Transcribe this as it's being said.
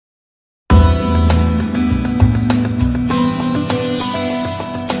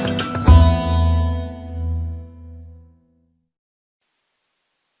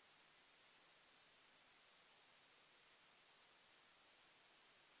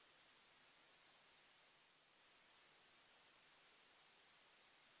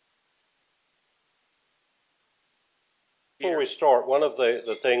Before we start, one of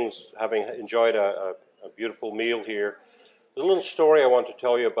the things, having enjoyed a beautiful meal here, there's a little story I want to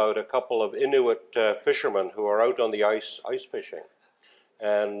tell you about a couple of Inuit fishermen who are out on the ice fishing.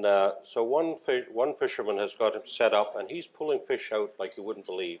 And so one fisherman has got him set up, and he's pulling fish out like you wouldn't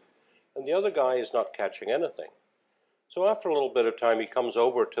believe. And the other guy is not catching anything. So after a little bit of time, he comes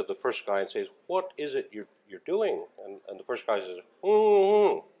over to the first guy and says, "What is it you're doing?" And the first guy says,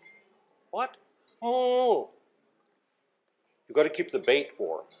 "What? You've got to keep the bait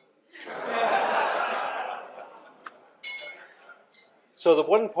warm." So the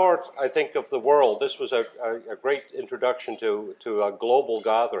one part, I think, of the world, this was a great introduction to a global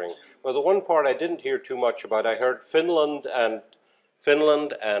gathering. But the one part I didn't hear too much about, I heard Finland and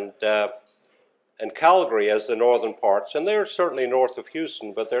Calgary as the northern parts, and they're certainly north of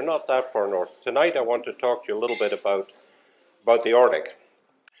Houston, but they're not that far north. Tonight I want to talk to you a little bit about the Arctic.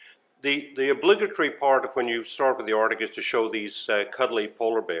 The obligatory part of when you start with the Arctic is to show these cuddly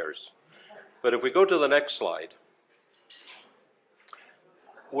polar bears. But if we go to the next slide,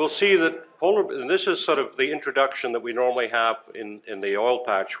 we'll see that and this is sort of the introduction that we normally have in the oil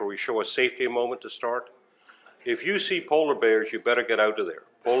patch, where we show a safety moment to start. If you see polar bears, you better get out of there.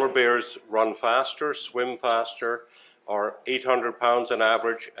 Polar bears run faster, swim faster, are 800 pounds on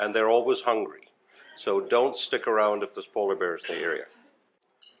average, and they're always hungry. So don't stick around if there's polar bears in the area.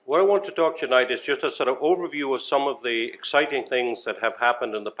 What I want to talk to you tonight is just a sort of overview of some of the exciting things that have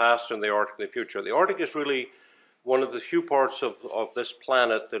happened in the past and the Arctic in the future. The Arctic is really one of the few parts of this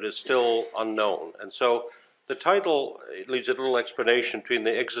planet that is still unknown. And so the title leads a little explanation between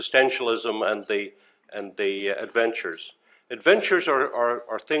the existentialism and the adventures. Adventures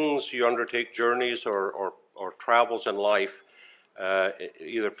are things you undertake, journeys or travels in life,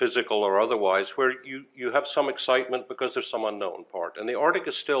 either physical or otherwise, where you have some excitement because there's some unknown part. And the Arctic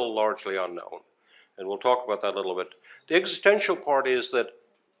is still largely unknown, and we'll talk about that a little bit. The existential part is that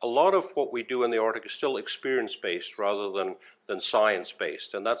a lot of what we do in the Arctic is still experience-based rather than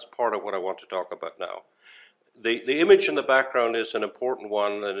science-based, and that's part of what I want to talk about now. The image in the background is an important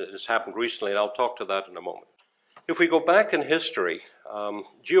one, and it has happened recently, and I'll talk to that in a moment. If we go back in history,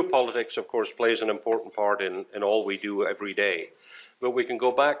 geopolitics, of course, plays an important part in all we do every day. But we can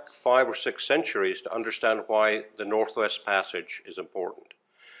go back 5 or 6 centuries to understand why the Northwest Passage is important.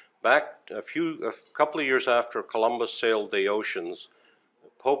 Back a couple of years after Columbus sailed the oceans,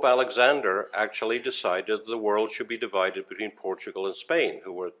 Pope Alexander actually decided the world should be divided between Portugal and Spain,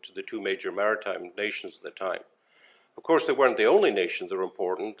 who were the 2 major maritime nations at the time. Of course, they weren't the only nations that were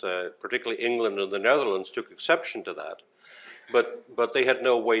important. Particularly England and the Netherlands took exception to that. But they had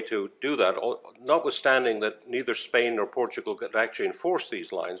no way to do that, notwithstanding that neither Spain nor Portugal could actually enforce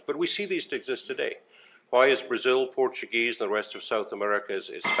these lines. But we see these to exist today. Why is Brazil Portuguese and the rest of South America is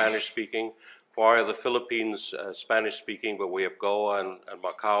Spanish-speaking? Why are the Philippines Spanish-speaking, but we have Goa and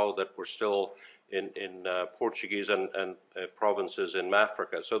Macau that were still in Portuguese and provinces in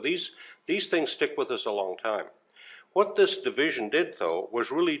Africa? So these things stick with us a long time. What this division did, though, was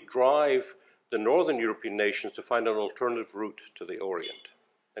really drive the northern European nations to find an alternative route to the Orient.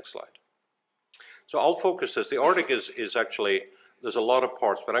 Next slide. So I'll focus this. The Arctic is actually, there's a lot of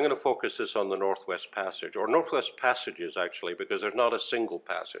parts, but I'm going to focus this on the Northwest Passage, or Northwest Passages, actually, because there's not a single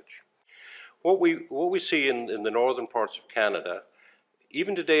passage. What we see in the northern parts of Canada,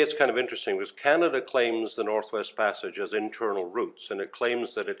 even today it's kind of interesting, because Canada claims the Northwest Passage as internal routes, and it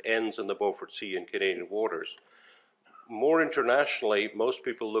claims that it ends in the Beaufort Sea in Canadian waters. More internationally, most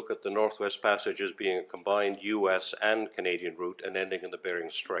people look at the Northwest Passage as being a combined U.S. and Canadian route and ending in the Bering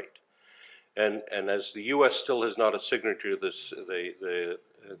Strait. And as the U.S. still has not a signatory to this, the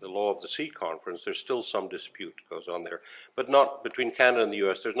Law of the Sea Conference, there's still some dispute goes on there. But not between Canada and the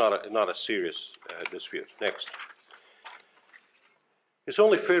U.S., there's not a serious dispute. Next. It's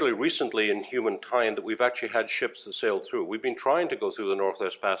only fairly recently in human time that we've actually had ships that sailed through. We've been trying to go through the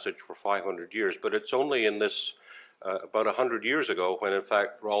Northwest Passage for 500 years, but it's only in this about 100 years ago when, in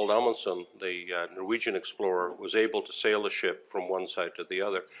fact, Roald Amundsen, the Norwegian explorer, was able to sail a ship from one side to the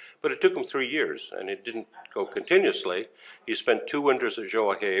other. But it took him 3 years, and it didn't go continuously. He spent 2 winters at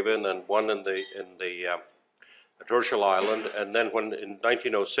Joahaven and 1 in the Herschel Island, and then in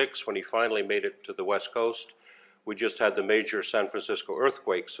 1906, when he finally made it to the west coast, we just had the major San Francisco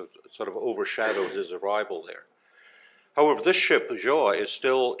earthquake, so it sort of overshadowed his arrival there. However, this ship, Joa, is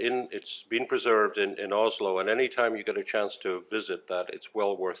still it's been preserved in Oslo, and anytime you get a chance to visit that, it's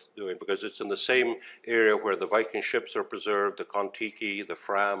well worth doing, because it's in the same area where the Viking ships are preserved, the Kon-Tiki, the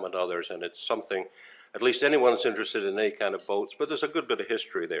Fram, and others, and it's something, at least anyone that's interested in any kind of boats, but there's a good bit of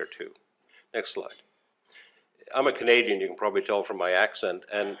history there too. Next slide. I'm a Canadian, you can probably tell from my accent,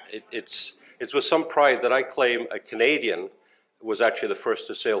 and it's It's with some pride that I claim a Canadian was actually the first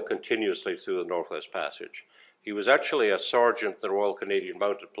to sail continuously through the Northwest Passage. He was actually a sergeant in the Royal Canadian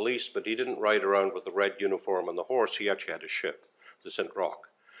Mounted Police, but he didn't ride around with the red uniform and the horse. He actually had a ship, the St. Roch.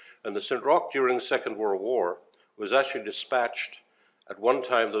 And the St. Roch during the Second World War was actually dispatched. At one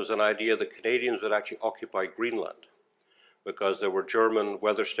time, there was an idea that Canadians would actually occupy Greenland because there were German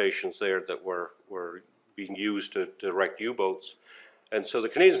weather stations there that were being used to direct U-boats. And so the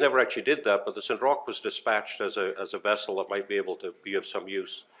Canadians never actually did that, but the St. Roch was dispatched as a vessel that might be able to be of some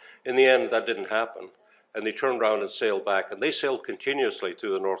use. In the end, that didn't happen, and they turned around and sailed back, and they sailed continuously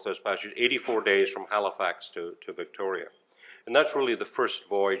through the Northwest Passage, 84 days from Halifax to Victoria. And that's really the first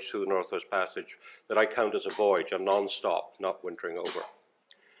voyage through the Northwest Passage that I count as a voyage, a non-stop, not wintering over.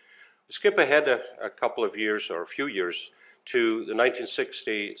 Skip ahead a couple of years, or a few years, to the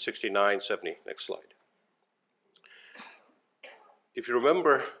 1960, 69, 70. Next slide. If you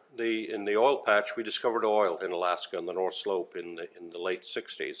remember, in the oil patch, we discovered oil in Alaska on the North Slope in the late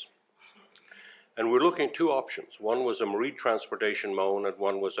 60s. And we're looking at two options. One was a marine transportation mode, and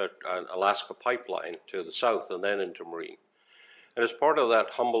one was an Alaska pipeline to the south and then into marine. And as part of that,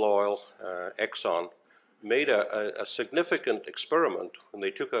 Humble Oil, Exxon, made a significant experiment when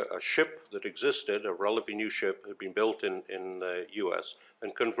they took a ship that existed, a relatively new ship that had been built in the US,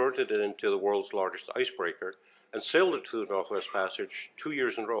 and converted it into the world's largest icebreaker, and sailed it through the Northwest Passage 2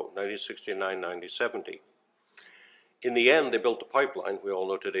 years in a row, 1969, 1970. In the end, they built a pipeline. We all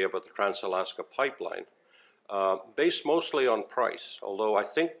know today about the Trans-Alaska Pipeline, based mostly on price, although I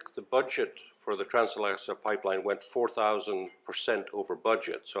think the budget for the Trans-Alaska Pipeline went 4,000% over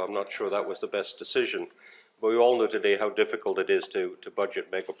budget, so I'm not sure that was the best decision. But we all know today how difficult it is to budget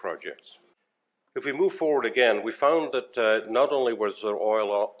mega projects. If we move forward again, we found that not only was there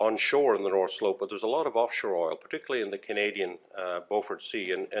oil onshore in the North Slope, but there's a lot of offshore oil, particularly in the Canadian Beaufort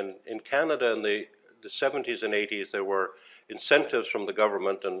Sea. And in Canada in the 70s and 80s, there were incentives from the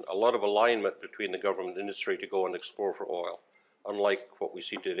government and a lot of alignment between the government and industry to go and explore for oil, unlike what we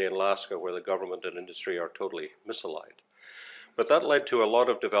see today in Alaska, where the government and industry are totally misaligned. But that led to a lot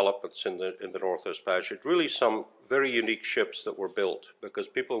of developments in the Northwest Passage, really some very unique ships that were built because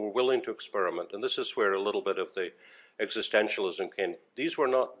people were willing to experiment. And this is where a little bit of the existentialism came. These were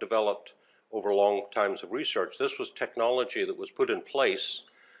not developed over long times of research. This was technology that was put in place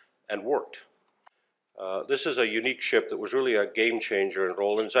and worked. This is a unique ship that was really a game changer in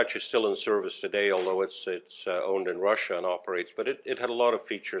role, and it's actually still in service today, although it's owned in Russia and operates. But it had a lot of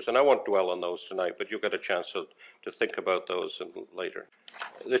features, and I won't dwell on those tonight, but you'll get a chance to think about those later.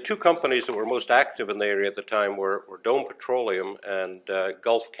 The two companies that were most active in the area at the time were Dome Petroleum and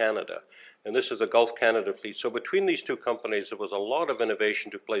Gulf Canada. And this is the Gulf Canada fleet. So between these two companies, there was a lot of innovation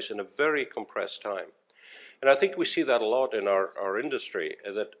took place in a very compressed time. And I think we see that a lot in our industry,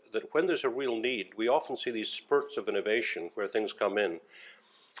 that when there's a real need, we often see these spurts of innovation where things come in.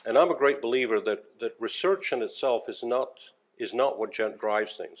 And I'm a great believer that research in itself is not what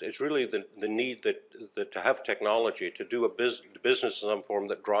drives things. It's really the need that to have technology, to do a business in some form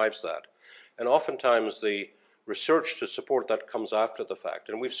that drives that. And oftentimes the research to support that comes after the fact.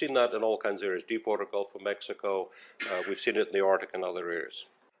 And we've seen that in all kinds of areas, Deepwater Gulf of Mexico, we've seen it in the Arctic and other areas.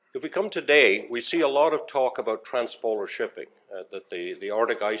 If we come today, we see a lot of talk about transpolar shipping, that the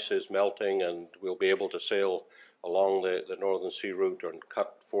Arctic ice is melting and we'll be able to sail along the Northern Sea route and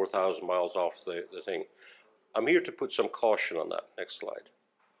cut 4,000 miles off the thing. I'm here to put some caution on that. Next slide.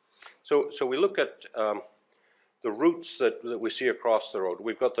 So we look at the routes that we see across the road.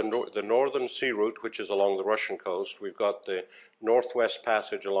 We've got the Northern Sea route, which is along the Russian coast. We've got the Northwest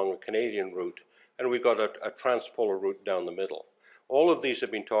Passage along the Canadian route, and we've got a transpolar route down the middle. All of these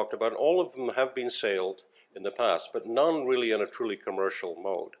have been talked about. All of them have been sailed in the past, but none really in a truly commercial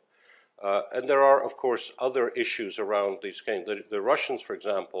mode. And there are, of course, other issues around these things. The Russians, for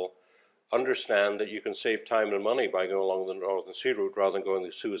example, understand that you can save time and money by going along the Northern Sea route rather than going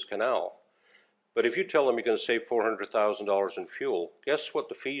the Suez Canal. But if you tell them you're going to save $400,000 in fuel, guess what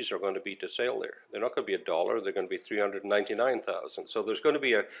the fees are going to be to sail there? They're not going to be $1, they're going to be $399,000. So there's going to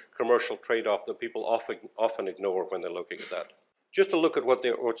be a commercial trade-off that people often ignore when they're looking at that. Just to look at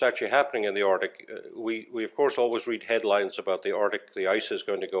what's actually happening in the Arctic, we of course always read headlines about the Arctic, the ice is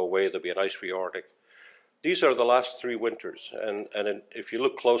going to go away, there'll be an ice-free Arctic. These are the last 3 winters, and if you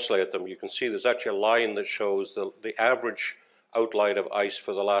look closely at them, you can see there's actually a line that shows the average outline of ice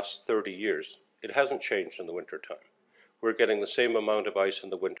for the last 30 years. It hasn't changed in the wintertime. We're getting the same amount of ice in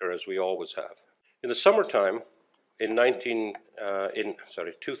the winter as we always have. In the summertime, in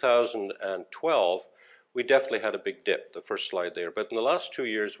 2012, we definitely had a big dip, the first slide there. But in the last 2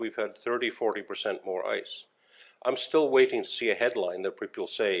 years, we've had 30–40% more ice. I'm still waiting to see a headline that people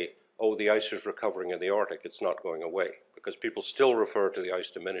say, oh, the ice is recovering in the Arctic, it's not going away, because people still refer to the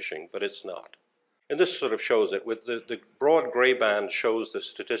ice diminishing, but it's not. And this sort of shows it. With the broad gray band shows the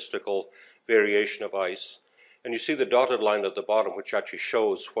statistical variation of ice. And you see the dotted line at the bottom, which actually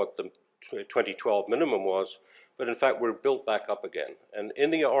shows what the 2012 minimum was. But in fact, we're built back up again. And in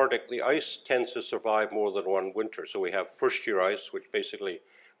the Arctic, the ice tends to survive more than one winter. So we have first-year ice, which basically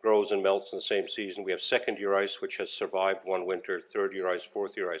grows and melts in the same season. We have second-year ice, which has survived one winter, third-year ice,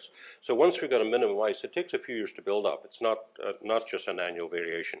 fourth-year ice. So once we've got a minimum ice, it takes a few years to build up. It's not just an annual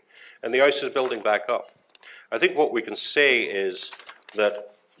variation. And the ice is building back up. I think what we can say is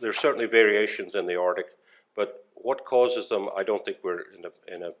that there's certainly variations in the Arctic, but what causes them, I don't think we're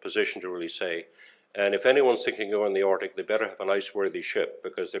in a position to really say. And if anyone's thinking of going in the Arctic, they better have an ice-worthy ship,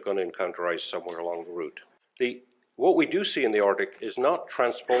 because they're going to encounter ice somewhere along the route. What we do see in the Arctic is not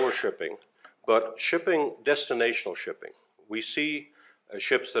transpolar shipping, but shipping, destinational shipping. We see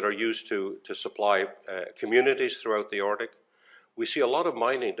ships that are used to supply communities throughout the Arctic. We see a lot of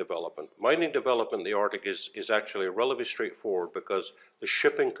mining development. Mining development in the Arctic is actually relatively straightforward, because the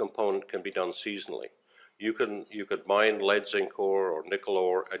shipping component can be done seasonally. You could mine lead zinc ore or nickel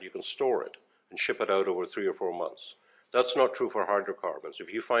ore, and you can store it and ship it out over 3 or 4 months. That's not true for hydrocarbons.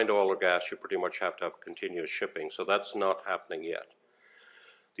 If you find oil or gas, you pretty much have to have continuous shipping, so that's not happening yet.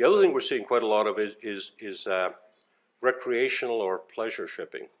 The other thing we're seeing quite a lot of is recreational or pleasure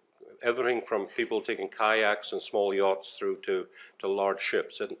shipping. Everything from people taking kayaks and small yachts through to large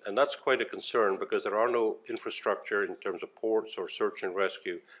ships. And that's quite a concern, because there are no infrastructure in terms of ports or search and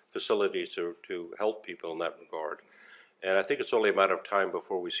rescue facilities to help people in that regard. And I think it's only a matter of time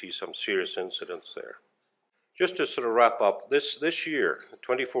before we see some serious incidents there. Just to sort of wrap up, this year,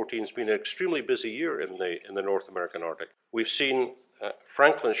 2014, has been an extremely busy year in the North American Arctic. We've seen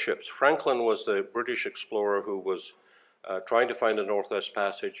Franklin ships. Franklin was the British explorer who was trying to find the Northwest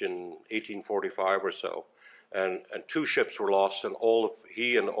Passage in 1845 or so, and 2 ships were lost, and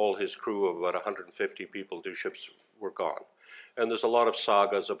he and all his crew of about 150 people, 2 ships were gone. And there's a lot of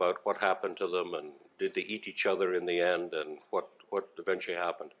sagas about what happened to them, and did they eat each other in the end, and what eventually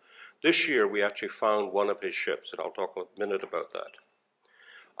happened. This year, we actually found one of his ships, and I'll talk a minute about that.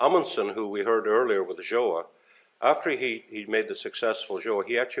 Amundsen, who we heard earlier with the Joa, after he made the successful Joa,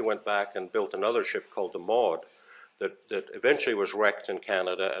 he actually went back and built another ship called the Maud that eventually was wrecked in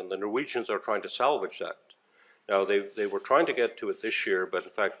Canada, and the Norwegians are trying to salvage that. Now, they were trying to get to it this year, but in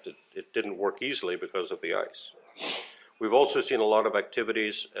fact, it didn't work easily because of the ice. We've also seen a lot of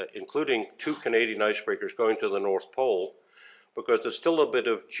activities, including 2 Canadian icebreakers going to the North Pole, because there's still a bit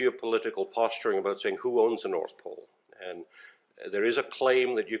of geopolitical posturing about saying who owns the North Pole. And there is a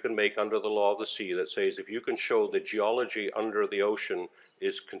claim that you can make under the law of the sea that says if you can show the geology under the ocean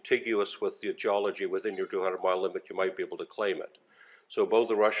is contiguous with the geology within your 200-mile limit, you might be able to claim it. So both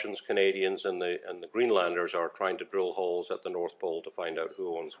the Russians, Canadians, and the Greenlanders are trying to drill holes at the North Pole to find out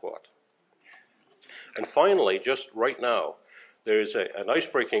who owns what. And finally, just right now, there's an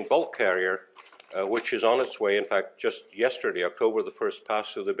ice-breaking bulk carrier which is on its way. In fact, just yesterday, October the 1st,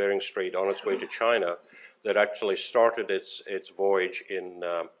 passed through the Bering Strait on its way to China, that actually started its voyage in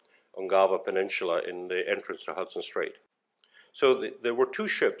Ungava Peninsula in the entrance to Hudson Strait. So there were 2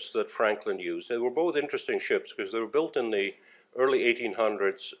 ships that Franklin used. They were both interesting ships because they were built in the early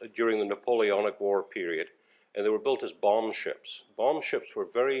 1800s during the Napoleonic War period, and they were built as bomb ships. Bomb ships were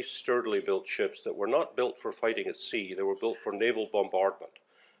very sturdily built ships that were not built for fighting at sea. They were built for naval bombardment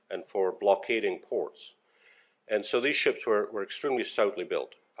and for blockading ports. And so these ships were extremely stoutly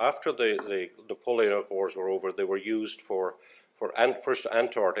built. After the Napoleonic Wars were over, they were used for first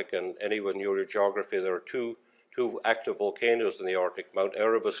Antarctic, and anyone knew your geography, there are two active volcanoes in the Arctic, Mount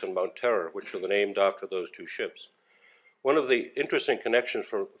Erebus and Mount Terror, which are named after those 2 ships. One of the interesting connections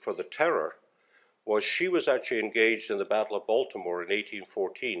for the Terror was she was actually engaged in the Battle of Baltimore in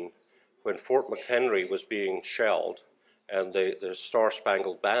 1814 when Fort McHenry was being shelled, and the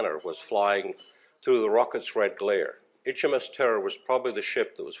Star-Spangled Banner was flying through the rocket's red glare. HMS Terror was probably the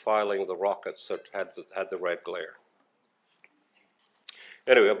ship that was firing the rockets that had the red glare.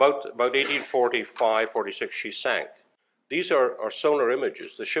 Anyway, about 1845-46, she sank. These are sonar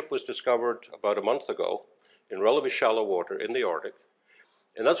images. The ship was discovered about a month ago in relatively shallow water in the Arctic.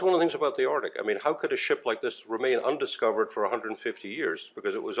 And that's one of the things about the Arctic. I mean, how could a ship like this remain undiscovered for 150 years?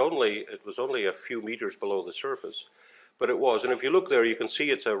 Because it was only a few meters below the surface. But it was, and if you look there, you can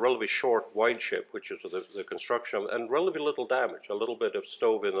see it's a relatively short, wide ship, which is the construction, and relatively little damage, a little bit of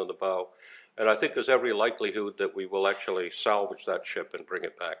stove in on the bow. And I think there's every likelihood that we will actually salvage that ship and bring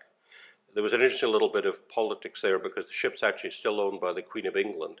it back. There was an interesting little bit of politics there because the ship's actually still owned by the Queen of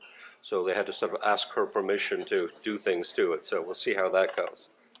England. So they had to sort of ask her permission to do things to it. So we'll see how that goes.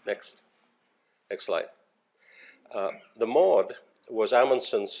 Next slide. The Maud was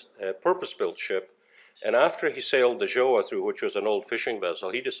Amundsen's purpose-built ship, and after he sailed the Joa through, which was an old fishing vessel,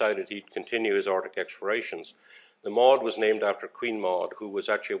 he decided he'd continue his Arctic explorations. The Maud was named after Queen Maud, who was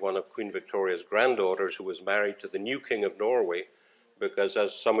actually one of Queen Victoria's granddaughters, who was married to the new King of Norway, because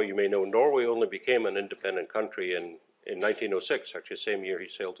as some of you may know, Norway only became an independent country in 1906, actually the same year he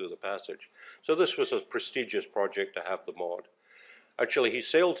sailed through the passage. So this was a prestigious project to have the Maud. Actually, he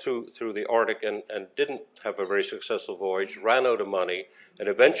sailed through the Arctic and didn't have a very successful voyage, ran out of money, and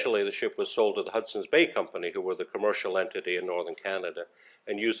eventually the ship was sold to the Hudson's Bay Company, who were the commercial entity in northern Canada,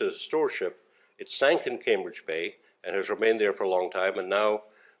 and used as a store ship. It sank in Cambridge Bay and has remained there for a long time, and now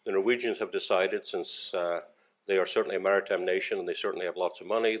the Norwegians have decided, since they are certainly a maritime nation and they certainly have lots of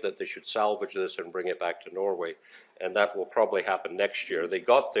money, that they should salvage this and bring it back to Norway, and that will probably happen next year. They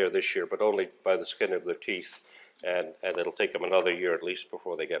got there this year, but only by the skin of their teeth. And it'll take them another year at least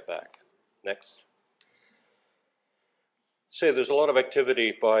before they get back. Next. There's a lot of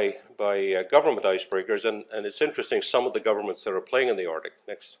activity by government icebreakers, and it's interesting, some of the governments that are playing in the Arctic.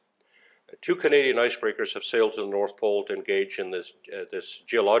 Next. 2 Canadian icebreakers have sailed to the North Pole to engage in this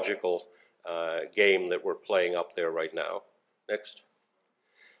geological game that we're playing up there right now. Next.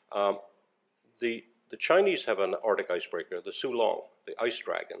 The Chinese have an Arctic icebreaker, the Sulong, the ice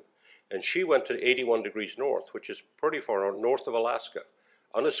dragon. And she went to 81 degrees north, which is pretty far north of Alaska,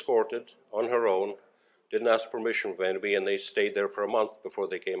 unescorted, on her own, didn't ask permission from anybody, and they stayed there for a month before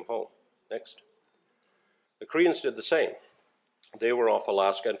they came home. Next. The Koreans did the same. They were off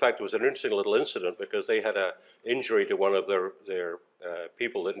Alaska. In fact, it was an interesting little incident because they had an injury to one of their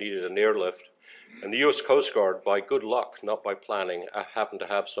people that needed an airlift. And the U.S. Coast Guard, by good luck, not by planning, happened to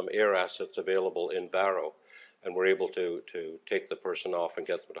have some air assets available in Barrow, and were able to take the person off and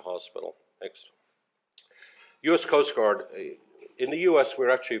get them to hospital. Next. U.S. Coast Guard, in the U.S. we're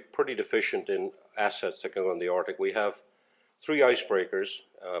actually pretty deficient in assets that can go in the Arctic. We have 3 icebreakers.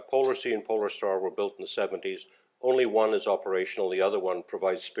 Polar Sea and Polar Star were built in the 70s. Only one is operational. The other one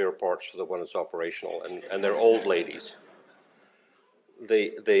provides spare parts for the one that's operational, and they're old ladies.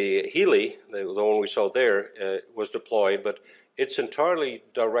 The Healy, the one we saw there, was deployed, but it's entirely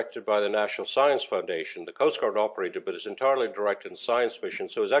directed by the National Science Foundation. The Coast Guard operated, but it's entirely directed in science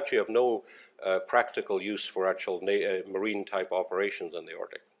missions, so it's actually of no practical use for actual marine-type operations in the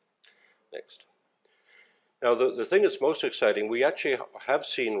Arctic. Next. Now, the thing that's most exciting, we actually have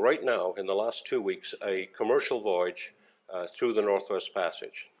seen right now, in the last 2 weeks, a commercial voyage through the Northwest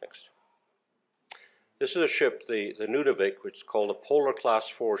Passage. Next. This is a ship, the Nunavik, which is called a Polar Class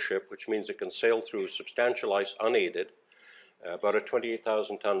 4 ship, which means it can sail through substantial ice unaided, about a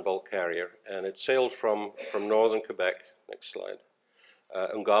 28,000-ton bulk carrier, and it sailed from northern Quebec, next slide,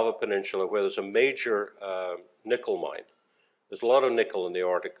 Ungava Peninsula, where there's a major nickel mine. There's a lot of nickel in the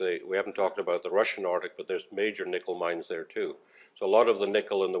Arctic. We haven't talked about the Russian Arctic, but there's major nickel mines there too. So a lot of the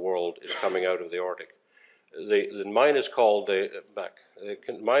nickel in the world is coming out of the Arctic. The mine is called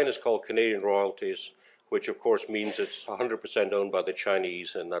Canadian Royalties, which of course means it's 100% owned by the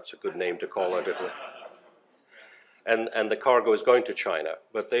Chinese, and that's a good name to call it. And the cargo is going to China,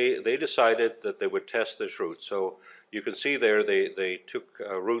 but they decided that they would test this route. So you can see there they took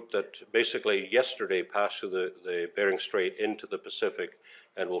a route that basically yesterday passed through the Bering Strait into the Pacific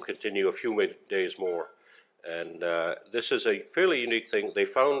and will continue a few days more. And this is a fairly unique thing. They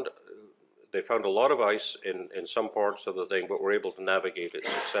found a lot of ice in some parts of the thing, but were able to navigate it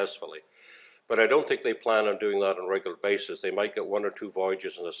successfully. But I don't think they plan on doing that on a regular basis. They might get 1 or 2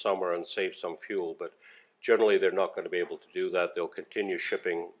 voyages in the summer and save some fuel, but generally they're not going to be able to do that. They'll continue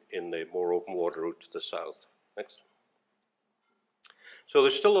shipping in the more open water route to the south. Next. So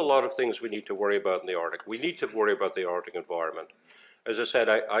there's still a lot of things we need to worry about in the Arctic. We need to worry about the Arctic environment. As I said,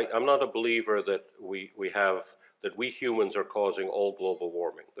 I'm not a believer that we humans are causing all global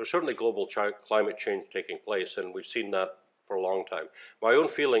warming. There's certainly global climate change taking place, and we've seen that for a long time. My own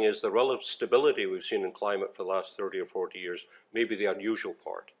feeling is the relative stability we've seen in climate for the last 30 or 40 years may be the unusual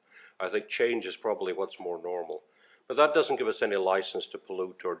part. I think change is probably what's more normal. But that doesn't give us any license to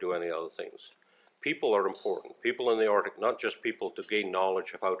pollute or do any other things. People are important. People in the Arctic, not just people to gain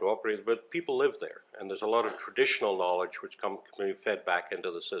knowledge of how to operate, but people live there. And there's a lot of traditional knowledge which can be fed back into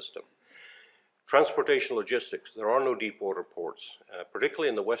the system. Transportation logistics. There are no deep water ports, particularly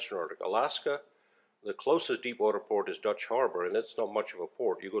in the Western Arctic. Alaska, the closest deep water port is Dutch Harbor, and it's not much of a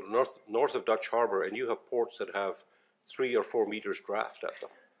port. You go to north of Dutch Harbor, and you have ports that have 3 or 4 meters draft at them.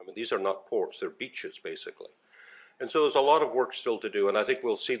 I mean, these are not ports, they're beaches, basically. And so there's a lot of work still to do, and I think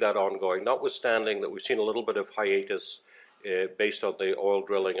we'll see that ongoing, notwithstanding that we've seen a little bit of hiatus based on the oil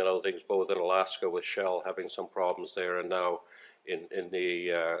drilling and other things, both in Alaska with Shell having some problems there, and now in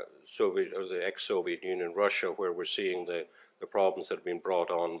the Soviet or the ex-Soviet Union, Russia, where we're seeing the problems that have been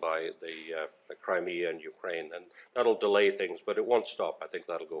brought on by the Crimea and Ukraine. And that'll delay things, but it won't stop. I think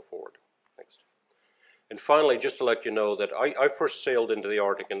that'll go forward. Next. And finally, just to let you know that I first sailed into the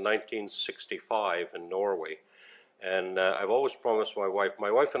Arctic in 1965 in Norway. And I've always promised my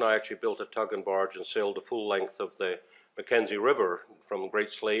wife and I actually built a tug and barge and sailed the full length of the Mackenzie River from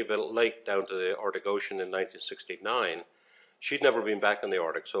Great Slave Lake down to the Arctic Ocean in 1969. She'd never been back in the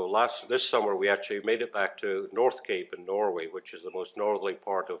Arctic, so this summer we actually made it back to North Cape in Norway, which is the most northerly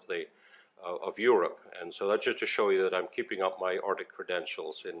part of Europe. And so that's just to show you that I'm keeping up my Arctic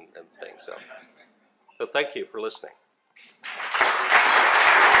credentials and things. So thank you for listening.